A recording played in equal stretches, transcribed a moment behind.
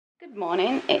Good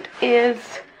morning. It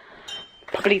is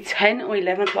probably 10 or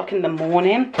 11 o'clock in the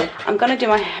morning. I'm going to do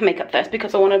my makeup first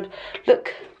because I want to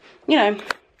look, you know,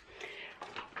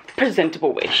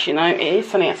 presentable-ish, you know. It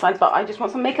is sunny outside, but I just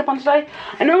want some makeup on today.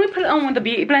 I normally put it on with the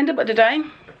beauty blender, but today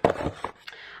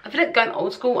I feel like going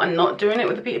old school and not doing it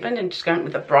with the beauty blender and just going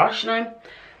with a brush, you know.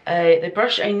 The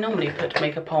brush I normally put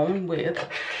makeup on with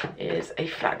is a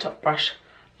flat top brush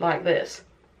like this.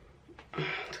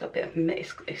 It's got a bit of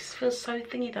mist. It feels so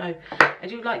thingy though. I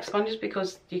do like sponges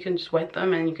because you can just wet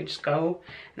them and you can just go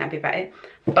and that'd be about it.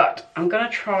 But I'm gonna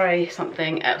try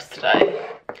something else today.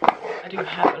 I do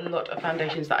have a lot of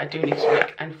foundations that I do need to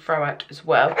look and throw out as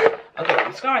well. I've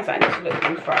got mascaras that I need to look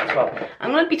and throw out as well.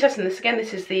 I'm gonna be testing this again.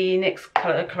 This is the NYX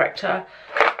Color Corrector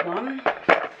one.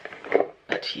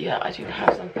 But yeah, I do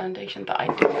have some foundation that I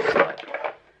do want to like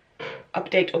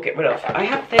update or get rid of. I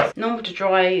have this normal to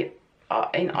dry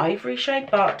in ivory shade,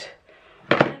 but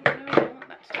I don't know, I want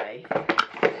that today.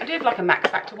 I did like a Max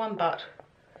Factor one, but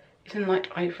it's in light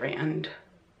ivory and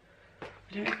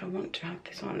I don't think I want to have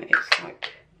this on. It's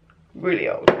like really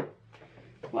old.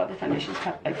 What other foundations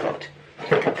have I got?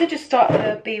 I could just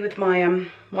start be with my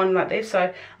one like this, so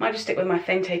I might just stick with my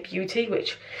Fenty Beauty,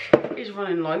 which is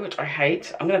running low, which I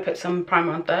hate. I'm going to put some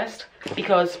primer on first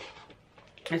because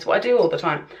that's what I do all the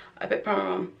time. I put primer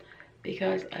on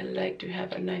because I like to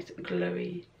have a nice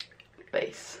glowy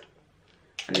base,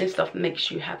 and this stuff makes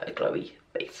you have a glowy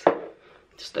base.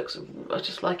 It just looks, I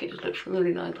just like it, just looks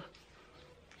really nice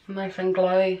and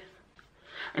glowy.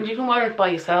 And you can wear it by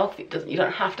yourself. It doesn't, you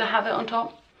don't have to have it on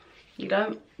top. You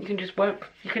don't. You can just wear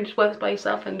this by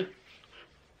yourself, and it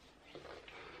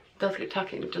does get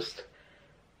tacky. And just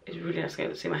it's really nice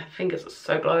to see. My fingers are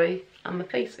so glowy and my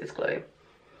face is glowy.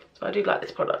 So I do like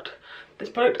this product. This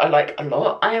product I like a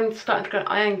lot. I am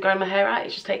growing my hair out.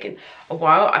 It's just taking a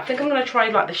while. I think I'm gonna try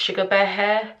like the Sugar Bear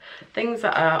hair things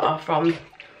that are from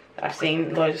that I've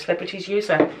seen loads of celebrities use.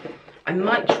 So I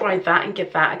might try that and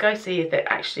give that a go. See if it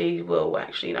actually will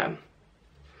you know,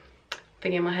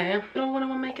 thing in my hair. I don't want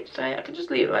to make it today. I could just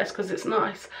leave it less because it's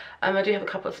nice. I do have a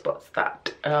couple of spots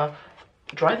that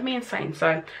drive me insane.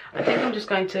 So I think I'm just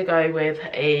going to go with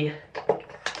a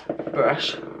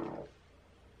brush.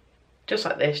 Just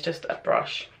like this, just a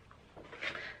brush.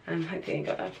 And hopefully you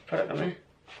got that product on there.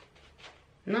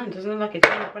 No, it doesn't look like it's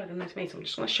any product on there to me. So I'm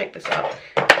just going to shake this up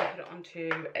and put it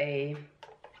onto a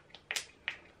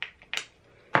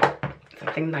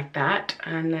something like that.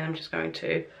 And then I'm just going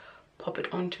to pop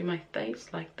it onto my face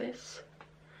like this.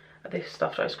 This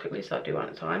stuff dries quickly, so I do one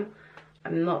at a time.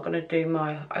 I'm not going to do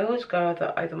my, I always go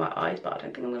over my eyes, but I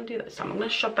don't think I'm going to do that this time. I'm going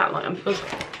to shove that light on because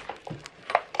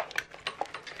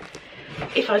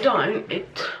if I don't, I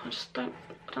don't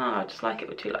know, I just like it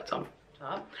with two lights on. So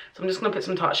I'm just going to put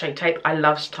some Tarte Shade Tape. I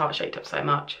love Tarte Shade Tape so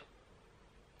much.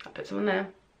 I put some on there,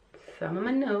 some on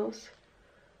my nose,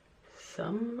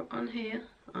 some on here,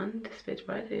 on this bit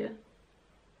right here.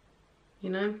 You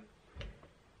know,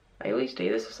 I always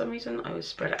do this for some reason. I always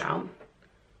spread it out.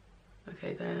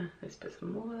 Okay, there. Let's put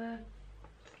some more there.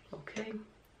 Okay.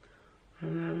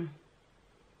 And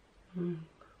then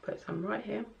put some right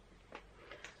here.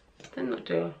 Then not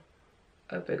do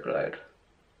a big load.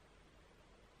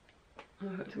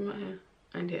 I'll put some right here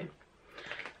and here.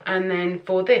 And then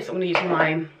for this, I'm going to use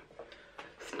my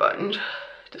sponge.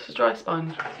 Just a dry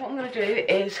sponge. So what I'm going to do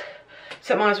is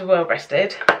set my eyes with Well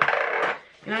Rested.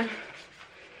 You know?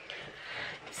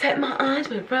 Set my eyes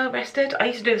with Well Rested. I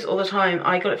used to do this all the time.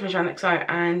 I got it from Charleane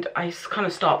and I kind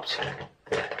of stopped.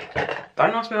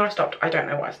 Don't ask me why I stopped. I don't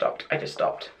know why I stopped. I just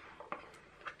stopped.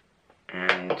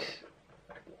 And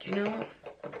you know what?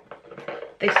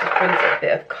 This just brings a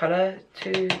bit of colour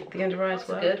to the under eye as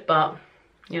well. Good, but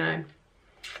you know,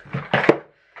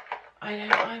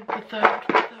 I prefer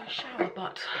a shower.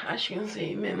 But as you can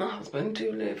see, me and my husband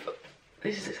do live.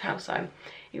 This is his house, so if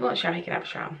you want a shower, he can have a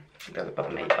shower. It doesn't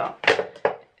bother me, but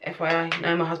FYI,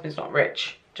 no, my husband's not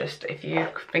rich. Just if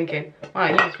you're thinking, wow,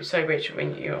 you must be so rich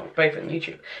when you're both on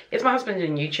YouTube. Yes, my husband's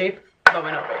in YouTube, but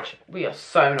we're not rich. We are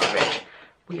so not rich.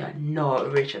 We are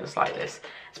not rich in the slightest.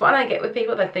 It's what I get with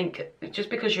people that think just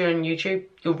because you're on YouTube,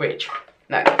 you're rich.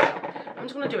 No. I'm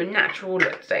just going to do a natural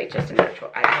look today, just a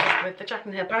natural eyeliner with the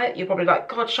Jaclyn Hill palette. You're probably like,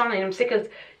 God, Charleane, I'm sick of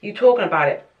you talking about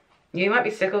it. You might be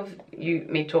sick of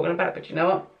me talking about it, but you know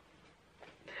what?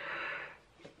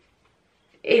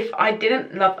 If I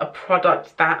didn't love a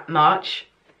product that much,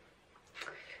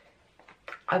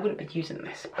 I wouldn't be using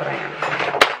this, but I am.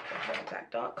 Where did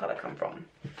that dark colour come from?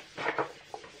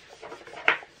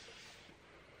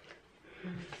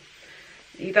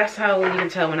 That's how you can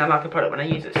tell when I like a product, when I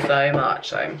use it so much.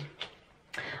 So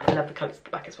I love the colours at the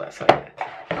back as well. So yeah.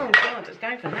 Oh God, it's going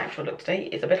going for a natural look today.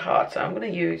 It's a bit hard, so I'm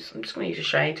just gonna use a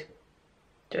shade.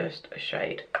 Just a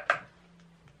shade.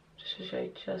 Just a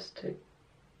shade, just to...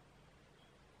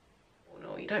 Oh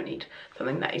no, you don't need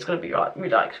something that is gonna be like, really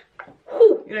like,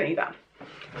 whoo, you don't need that.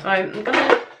 So I'm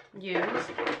gonna use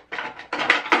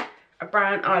a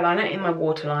brown eyeliner in my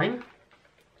waterline.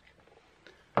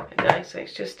 Okay, so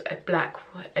it's just a black,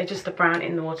 just a brown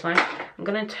in the waterline. I'm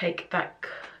gonna take that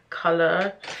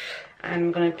colour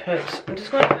and I'm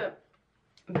just gonna put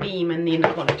beam in the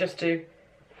inner corner just to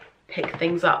pick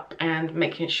things up and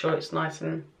making sure it's nice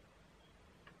and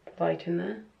light in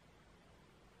there.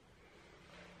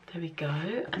 There we go.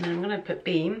 And then I'm gonna put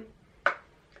beam.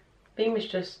 Beam is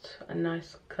just a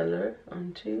nice colour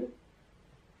onto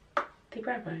the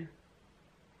brow bone.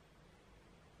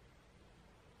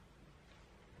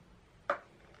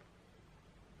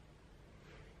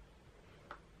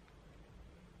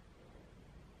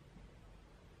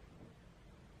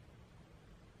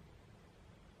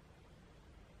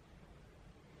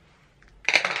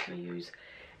 I'm going to use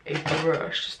a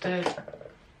brush, just a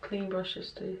clean brush,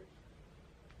 just to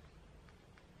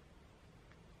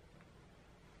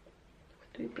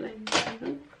blend.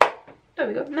 There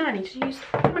we go. Now I need to use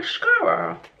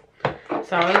mascara.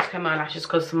 So I just cut my lashes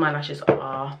because my lashes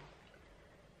are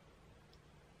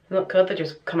not curled, they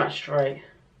just come out straight.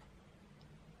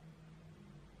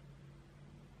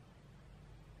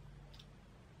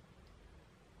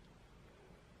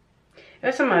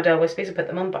 If some of my always supposed to put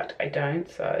them on, but I don't,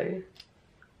 so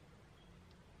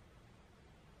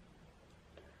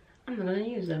I'm not going to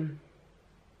use them.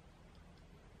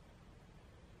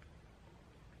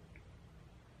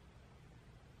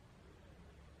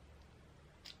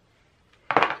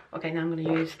 Okay, now I'm going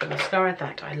to use the mascara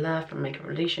that I love from Makeup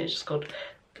Revolution. It's just called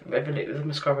the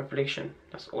Mascara Revolution.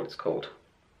 That's all it's called.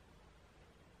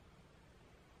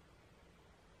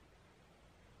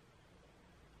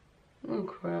 Oh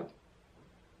crap.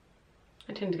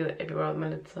 I tend to get it everywhere on my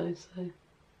lids though, so.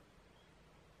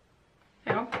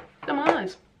 Yeah, on my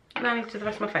eyes. Now I need to do the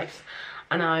rest of my face.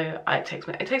 I know it takes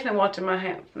me a while to do my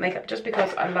hair makeup just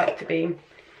because I like to be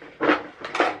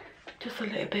just a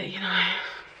little bit, you know, I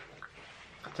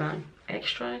don't know,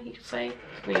 extra, you could say. I'm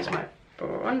gonna use my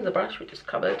bronzer brush, which is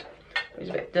covered, which is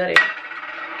a bit dirty.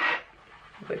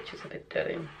 It's a bit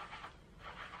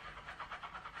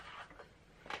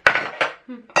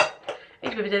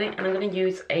dirty, and I'm going to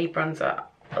use a bronzer.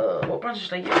 What bronzer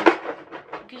should I use?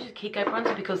 I could use Kiko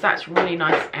bronzer because that's really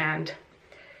nice and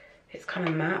it's kind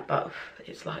of matte, but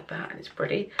it's like that and it's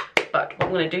pretty. But what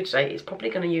I'm going to do today is probably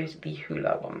going to use the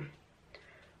Hula one,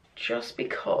 just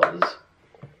because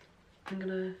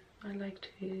I like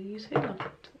to use Hula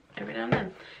every now and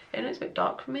then. I know it's a bit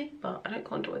dark for me, but I don't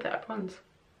contour with that bronze.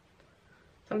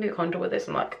 Some people contour with this.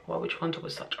 I'm like, why would you contour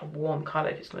with such a warm colour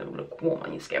if it's going to look warm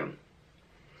on your skin?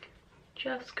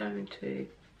 Just going to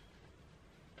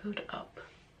build it up.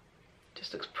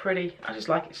 Just looks pretty. I just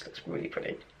like it. It just looks really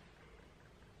pretty.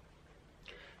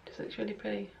 Just looks really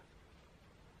pretty.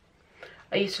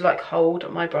 I used to like hold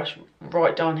my brush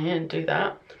right down here and do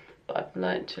that, but I've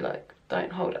learned to like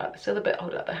don't hold it at the other bit,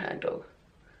 hold it at the handle,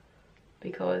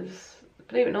 because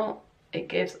believe it or not, it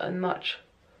gives a much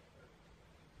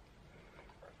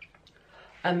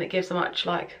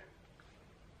like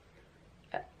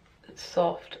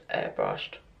soft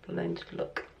airbrushed blended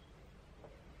look.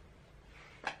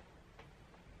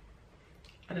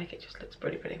 I like it, just looks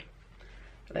pretty pretty.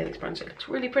 I like this bronzer, it looks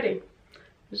really pretty.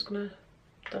 I'm just gonna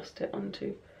dust it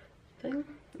onto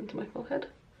into my forehead.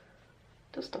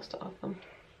 Just dust it off them.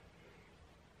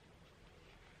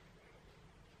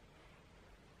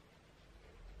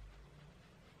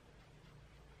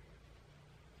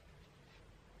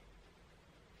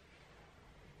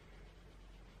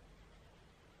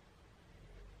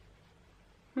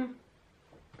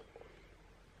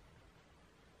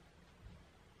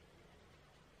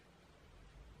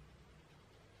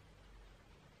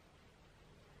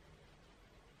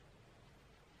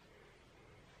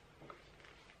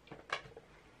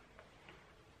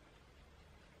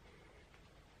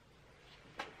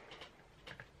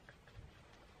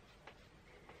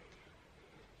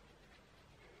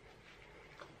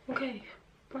 Okay,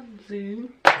 bronzer.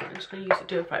 I'm just going to use a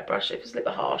Duo Flat brush. If it's a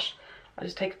little bit harsh, I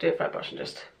just take a Duo Flat brush and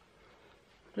just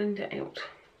blend it out.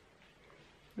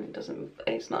 And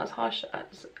it's not as harsh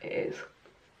as it is.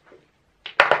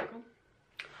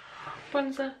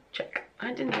 Bronzer, check.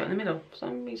 I didn't do it in the middle for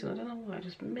some reason. I don't know why. I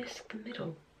just missed the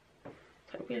middle.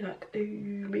 So I'm really like,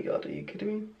 oh my god, are you kidding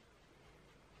me?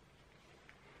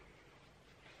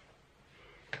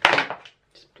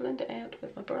 Just blend it out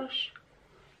with my brush.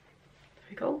 There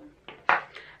we go.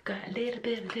 Got a little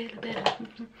bit.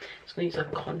 Just gonna use a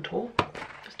contour.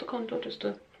 Just a contour,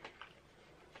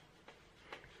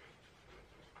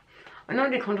 I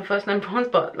normally do contour first and then bronze,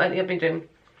 but lately I've been doing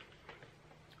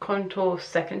contour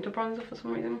second to bronzer for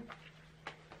some reason.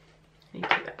 I need to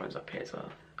take that bronze up here as well,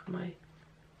 on my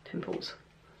temples,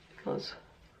 because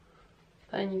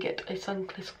then you get a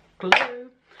sun-kissed glow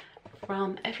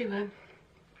from everywhere.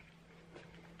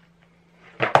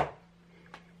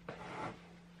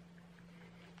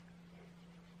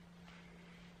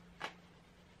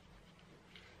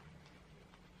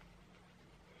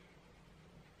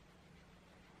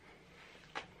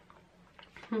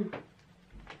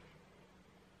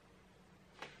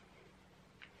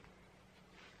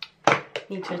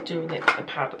 Need to do the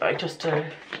powder though, just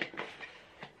to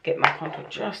get my contour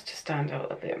just to stand out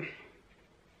a bit.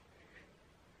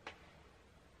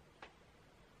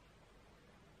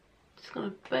 Just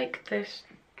gonna bake this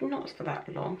not for that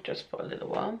long, just for a little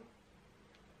while.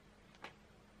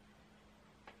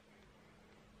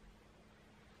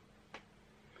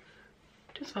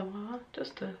 Just for a while,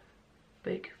 just to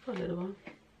bake for a little while.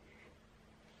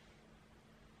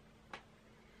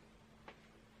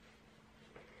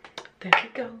 There we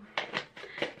go.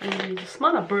 And use a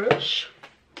smaller brush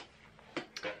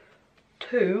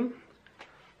to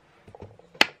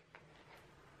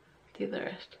do the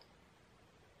rest.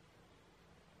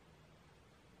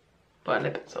 But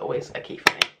lip is always a key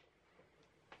for me.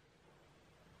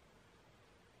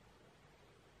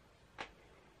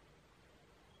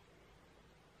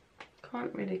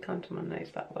 Can't really contour my nose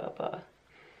that well, but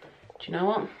do you know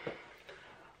what?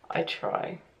 I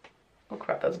try. Oh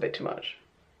crap, that's a bit too much.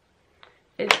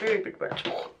 It's very bit much.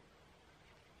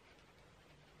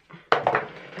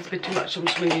 It's a bit too much. I'm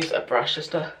just going to use a brush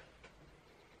just to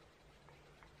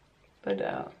put it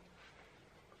out.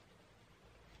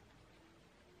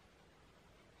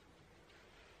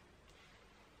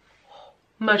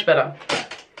 Much better.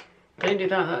 If I didn't do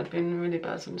that, that would have been really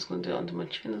bad. So I'm just going to do it onto my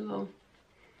chin as well.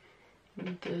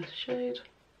 With the shade.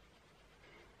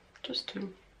 Just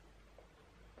to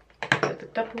get the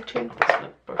double chin. I'm just going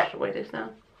to brush away this now.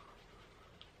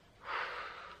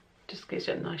 Just gives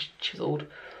you a nice chiseled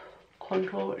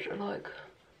contour, which I like.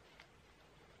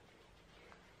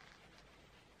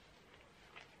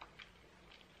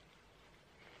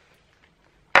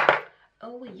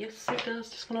 Oh yes it does,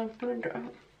 just gonna blend it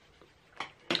out.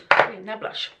 Okay, now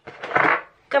blush.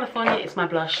 California is my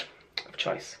blush of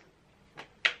choice.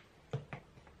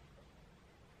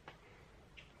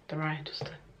 Don't worry, just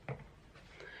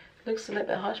looks a little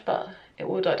bit harsh, but it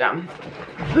will die down.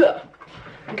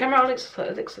 On camera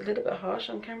it looks a little bit harsh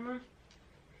on camera.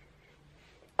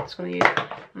 Just gonna use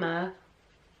my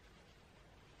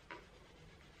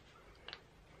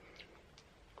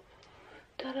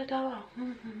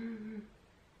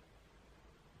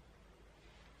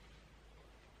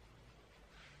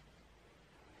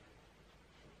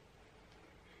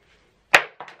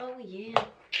Oh yeah.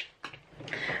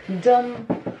 Done.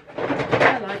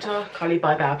 Highlighter, Kylie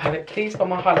by Bow palette, please, for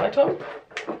my highlighter.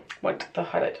 Want the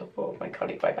highlighter for my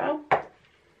Kylie by Bow.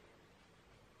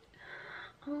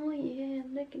 Oh yeah,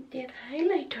 look at that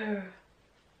highlighter.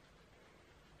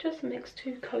 Just mix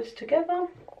two colours together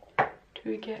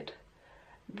to get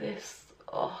this,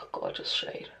 oh, gorgeous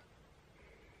shade.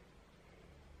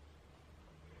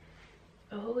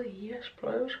 Oh yes,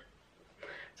 bros.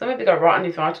 Some people go right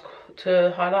underneath my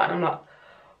to highlight, and I'm like,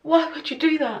 why would you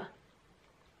do that?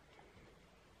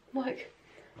 Like,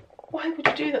 why would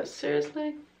you do that?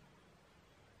 Seriously?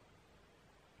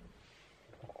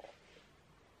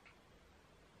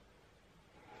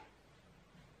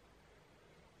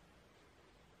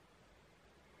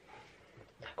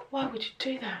 Like, why would you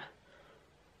do that?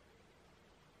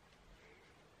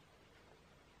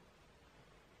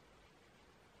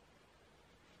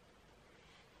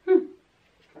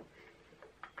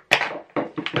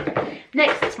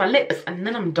 Next, it's my lips, and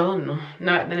then I'm done.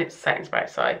 No, then it's setting spray.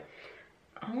 So I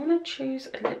want to choose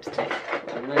a lipstick.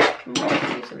 I might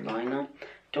use a liner.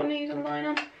 Do you want to use a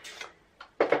liner?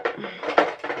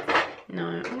 No,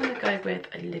 I'm going to go with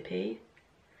a lippy,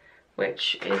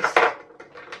 which is,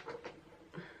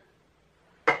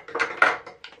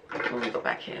 what have we got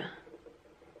back here?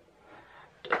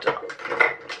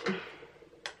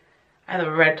 I have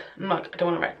a red. I'm like, I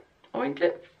don't want a red. Orange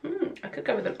lip? I could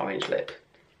go with an orange lip.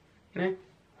 You know,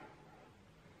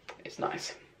 it's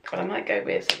nice, but I might go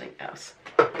with something else.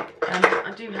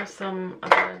 I do have some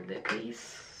other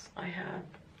lippies. I have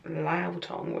Loud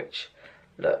Tongue, which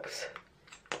looks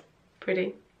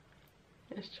pretty.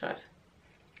 Let's try it.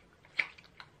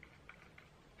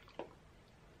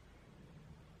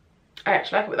 I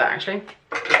actually like it with that, actually.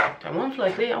 Don't want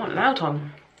flaky, I want Loud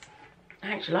Tongue.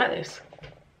 I actually like this.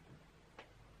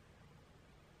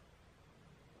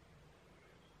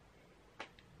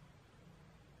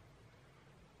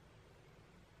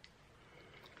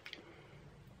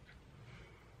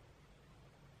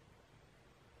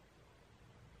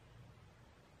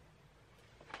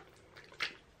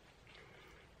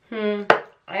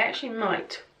 I actually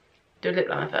might do a lip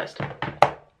liner first.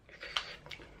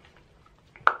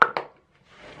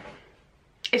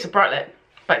 It's a bright lip,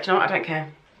 but you know what? I don't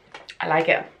care. I like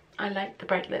it. I like the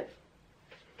bright lip.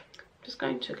 I'm just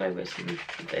going to go with some of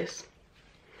this.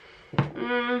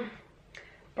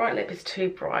 Bright lip is too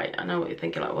bright. I know what you're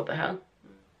thinking, like, what the hell?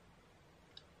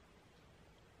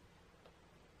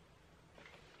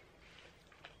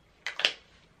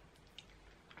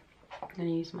 I'm going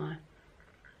to use my...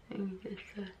 If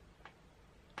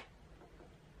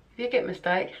you get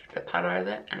mistakes, put powder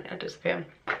over it and it'll disappear.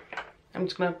 I'm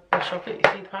just going to brush off it.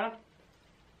 You see the powder?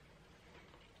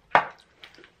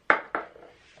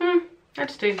 I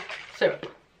just do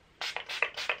syrup.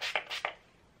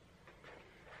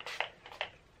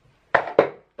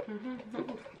 I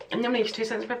normally use 2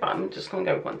 cents per, but I'm just going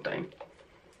to go with 1 today.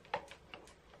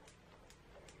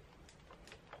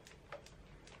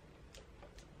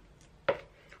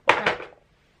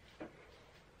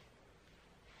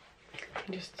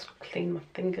 Just clean my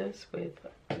fingers with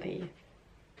the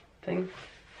thing.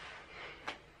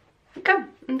 Okay,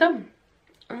 I'm done.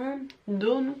 I'm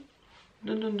done.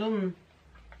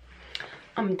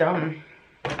 I'm done.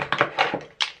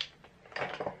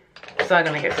 So I'm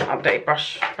gonna get some updated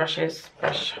brush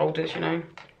holders, you know.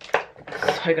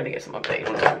 So gonna get some updated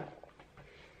ones.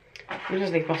 I'm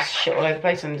just leave my shit all over the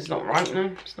place and it's not right, you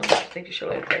know. It's not just leave your shit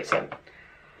all over the place. So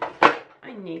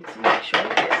I need to make sure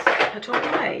it's put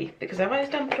away, because if I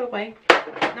don't put it away,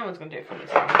 no one's gonna do it for me.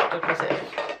 So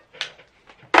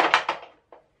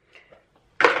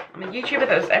I'm a YouTuber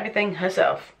that does everything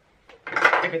herself.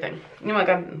 Everything. You might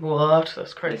go, what?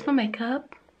 That's crazy. It's my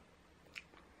makeup.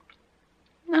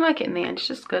 I like it in the end. It's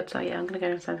just good. So yeah, I'm gonna go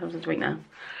and spend something to eat now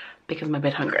because I'm a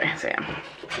bit hungry. So yeah,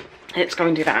 let's go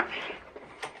and do that.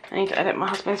 I need to edit my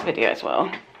husband's video as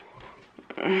well.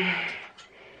 I'm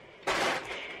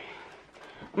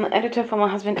an editor for my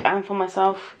husband and for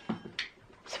myself.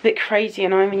 It's a bit crazy, you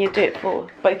know, when you do it for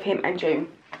both him and June.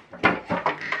 I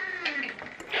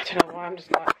don't know why, I'm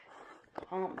just like,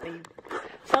 can't be.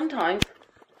 Sometimes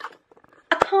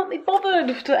I can't be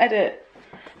bothered to edit,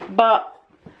 but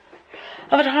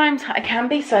other times I can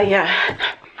be, so yeah.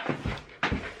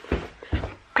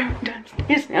 Going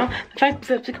downstairs now. The phone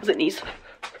serves because it needs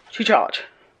to charge.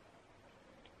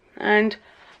 And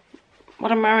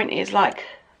what I'm wearing is like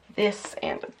this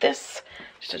and this,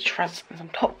 just a dress on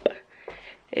top.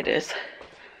 It is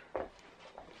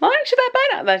not actually that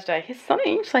bad out there today. It's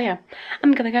sunny, so yeah.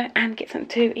 I'm gonna go and get something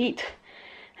to eat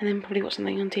and then probably watch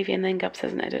something on TV and then go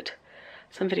upstairs and edit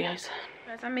some videos.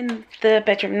 I'm in the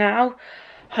bedroom now.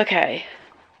 Okay.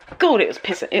 God, it was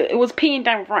pissing. It was peeing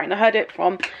down right, and I heard it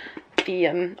from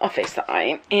the office that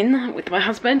I'm in with my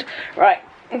husband. Right,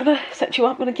 I'm gonna set you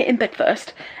up. I'm gonna get in bed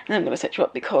first, and then I'm gonna set you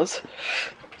up because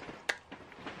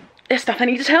there's stuff I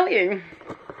need to tell you.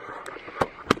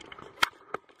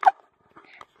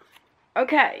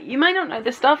 Okay, you may not know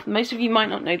this stuff. Most of you might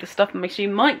not know this stuff, and most of you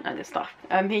might know this stuff.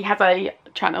 He has a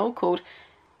channel called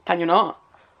Can You Not?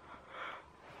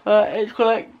 It's called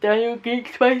like Daniel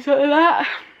Geek Space, something like that.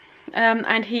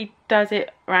 And he does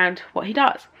it around what he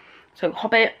does. So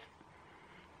Hobbit,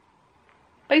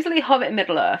 basically Hobbit and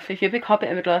Middle Earth. If you're a big Hobbit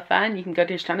and Middle Earth fan, you can go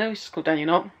to his channel. It's called Daniel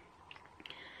Not.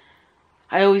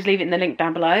 I always leave it in the link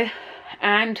down below.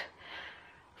 And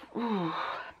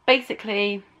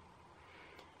basically,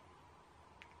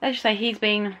 let's just say he's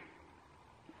been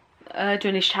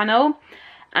doing his channel,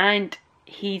 and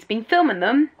he's been filming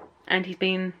them, and he's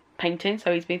been painting.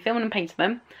 So he's been filming and painting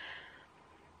them,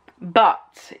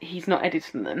 but he's not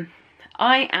editing them.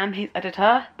 I am his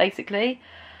editor, basically.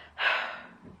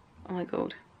 Oh my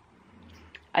god.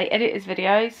 I edit his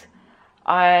videos.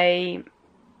 I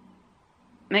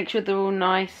make sure they're all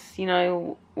nice, you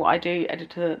know, what I do,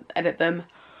 edit them.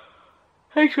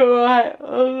 Make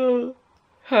sure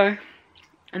okay.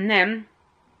 And then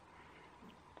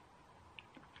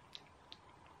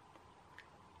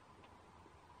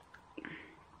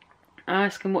I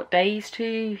ask him what days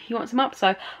he wants them up,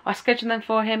 so I schedule them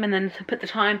for him and then put the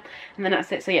time, and then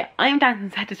that's it. So yeah, I am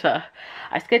Dan's editor.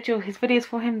 I schedule his videos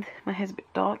for him. My hair's a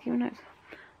bit dark, you know.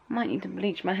 I might need to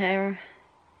bleach my hair.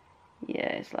 Yeah,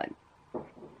 it's like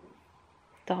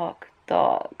dark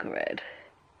red.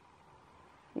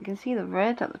 You can see the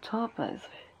red at the top. It's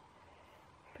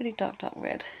pretty dark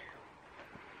red.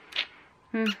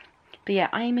 But yeah,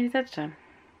 I am his editor.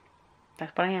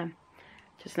 That's what I am.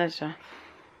 Just an editor.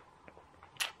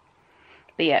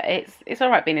 But yeah, it's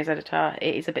alright being his editor.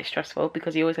 It is a bit stressful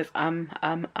because he always says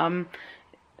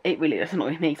It really does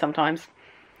annoy me sometimes.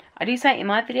 I do say it in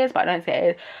my videos, but I don't say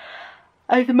it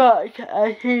as much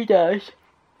as he does.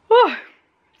 Whew.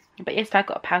 But yesterday I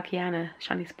got a Palkia and a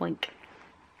shiny Spoink,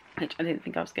 which I didn't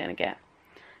think I was going to get.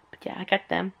 But yeah, I get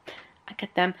them. I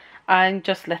get them. I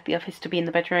just left the office to be in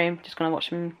the bedroom. Just going to watch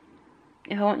them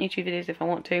if I want, YouTube videos if I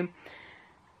want to.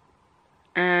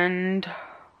 And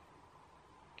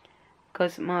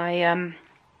because my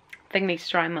thing needs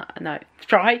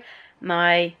to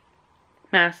my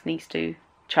mouse needs to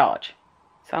charge.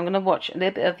 So I'm going to watch a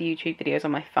little bit of YouTube videos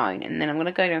on my phone, and then I'm going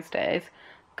to go downstairs.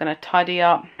 I'm going to tidy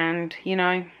up and, you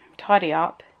know, tidy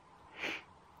up.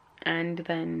 And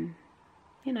then,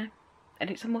 you know,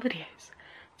 edit some more videos.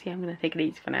 So yeah, I'm going to take it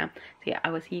easy for now. So yeah, I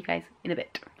will see you guys in a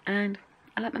bit. And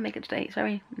I like my makeup today. It's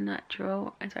very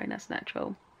natural. It's very nice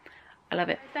natural. I love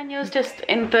it. Daniel's just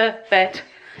in the bed.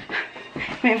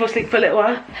 Waiting for sleep for a little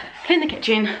while. Clean the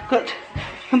kitchen. Got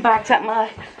some bags that my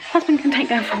husband can take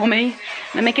down for me.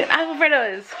 And I'm making apple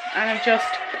fritters. And I'm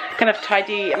just kind of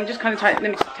tidy. I'm just kind of tidy.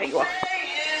 Let me just take you off.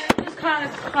 Just kind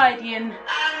of tidying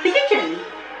the kitchen.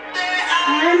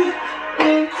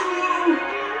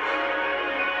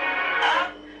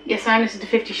 Yes, I listened to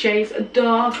 50 Shades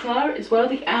Darker as well,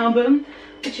 the album.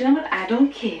 But you know what? I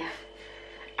don't care.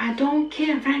 I don't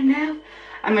care right now.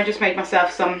 And I just made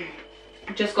myself some.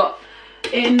 I just got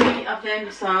in the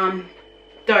oven some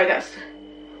dough that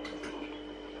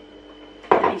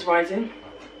needs rising.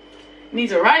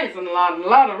 Needs a rise and a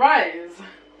lot of rise.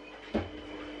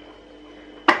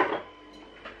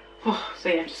 Oh, so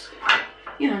yeah, just,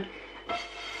 you know,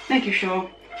 making sure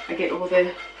I get all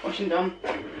the washing done.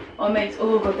 Oh mate,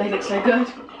 oh god, they look so good.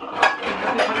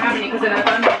 I don't have any because they're not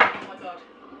done.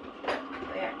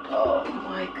 Oh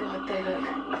my god, they look.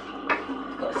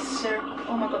 I've got a syrup.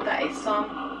 Oh my god, that is some.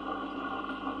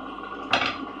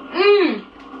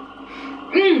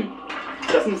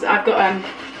 I've got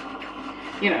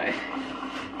you know,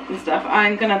 and stuff.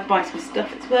 I'm gonna buy some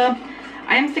stuff as well.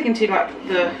 I am sticking to like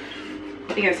the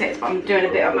video sets, but I'm doing a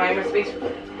bit of my own recipes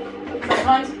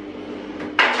sometimes.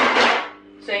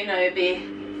 So you know it'd be.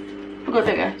 Oh god,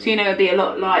 there we go. So you know it'd be a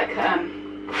lot like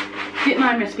get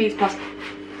my own recipes plus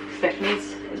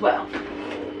Stephanie's as well.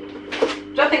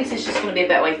 So I think this is just gonna be a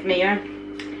better way for me, you know.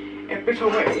 A bit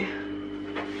already.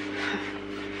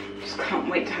 Just can't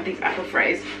wait to have these apple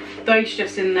fritters. Those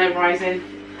just in there rising.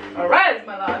 Alright,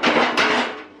 my love.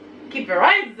 Keep it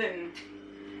rising.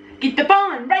 Get the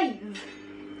barn raised.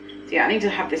 So yeah, I need to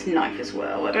have this knife as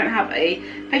well. I don't have a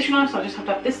pastry knife, so I just have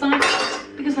to have this knife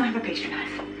because I have a pastry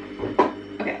knife.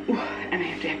 Okay, ooh, and I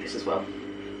have to have this as well.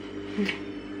 And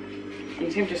you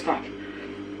see I'm just like,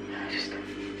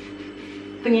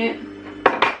 thingy it.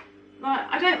 Like,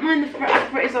 I don't mind the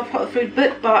fritters off hot food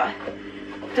bit, but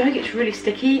the dough gets really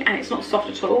sticky and it's not soft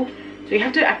at all. So you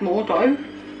have to add more dough.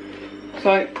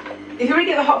 So if you already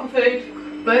get the hot for food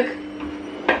book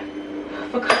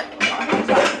for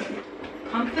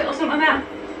comfort or something like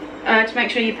that, to make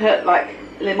sure you put like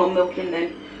a little more milk in,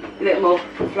 then a little more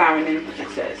flour in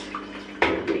upstairs.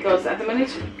 Because at the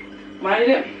minute when I did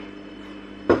it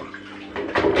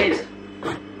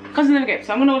constantly never go.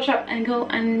 So I'm gonna wash up and go,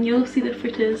 and you'll see the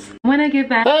fritters when I get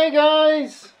back. Hey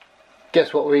guys!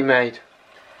 Guess what we made?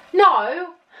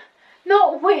 No,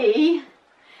 not we.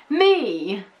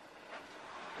 Me.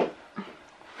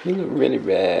 You look really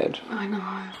red. I know.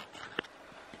 I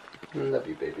love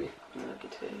you, baby. I love you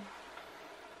too.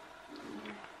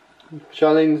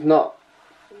 Charlene's not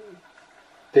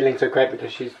feeling so great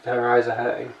because her eyes are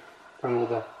hurting from all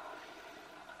the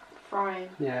Frying.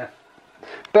 Yeah.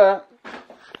 But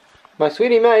my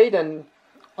sweetie made, and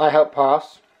I helped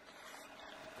pass.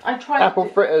 I tried apple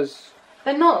fritters.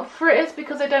 They're not fritters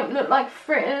because they don't look like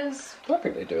fritters. I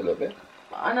think they do a little bit.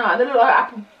 I know, they look like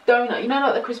apple donut. You know,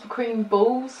 like the Krispy Kreme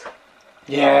balls?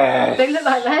 Yes! They look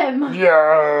like them.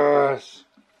 Yes!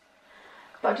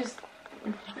 But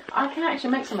I can actually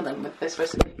make some of them with this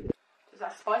recipe. Does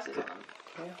that spices on them?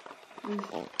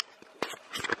 Yeah.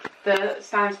 The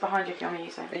stands behind you if you want to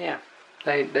use them. Yeah,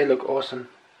 they look awesome.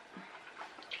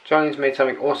 Charlene's made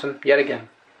something awesome yet again.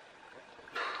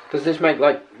 Does this make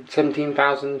like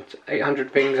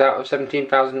 17,800 things out of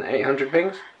 17,800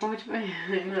 things? What do you mean?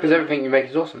 Because everything you make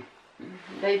is awesome.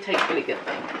 They taste really good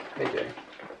though. They do.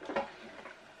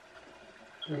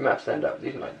 You might stand up,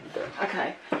 these might be done.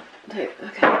 Okay. Okay.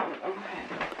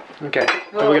 Okay,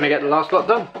 so we're going to get the last lot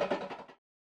done.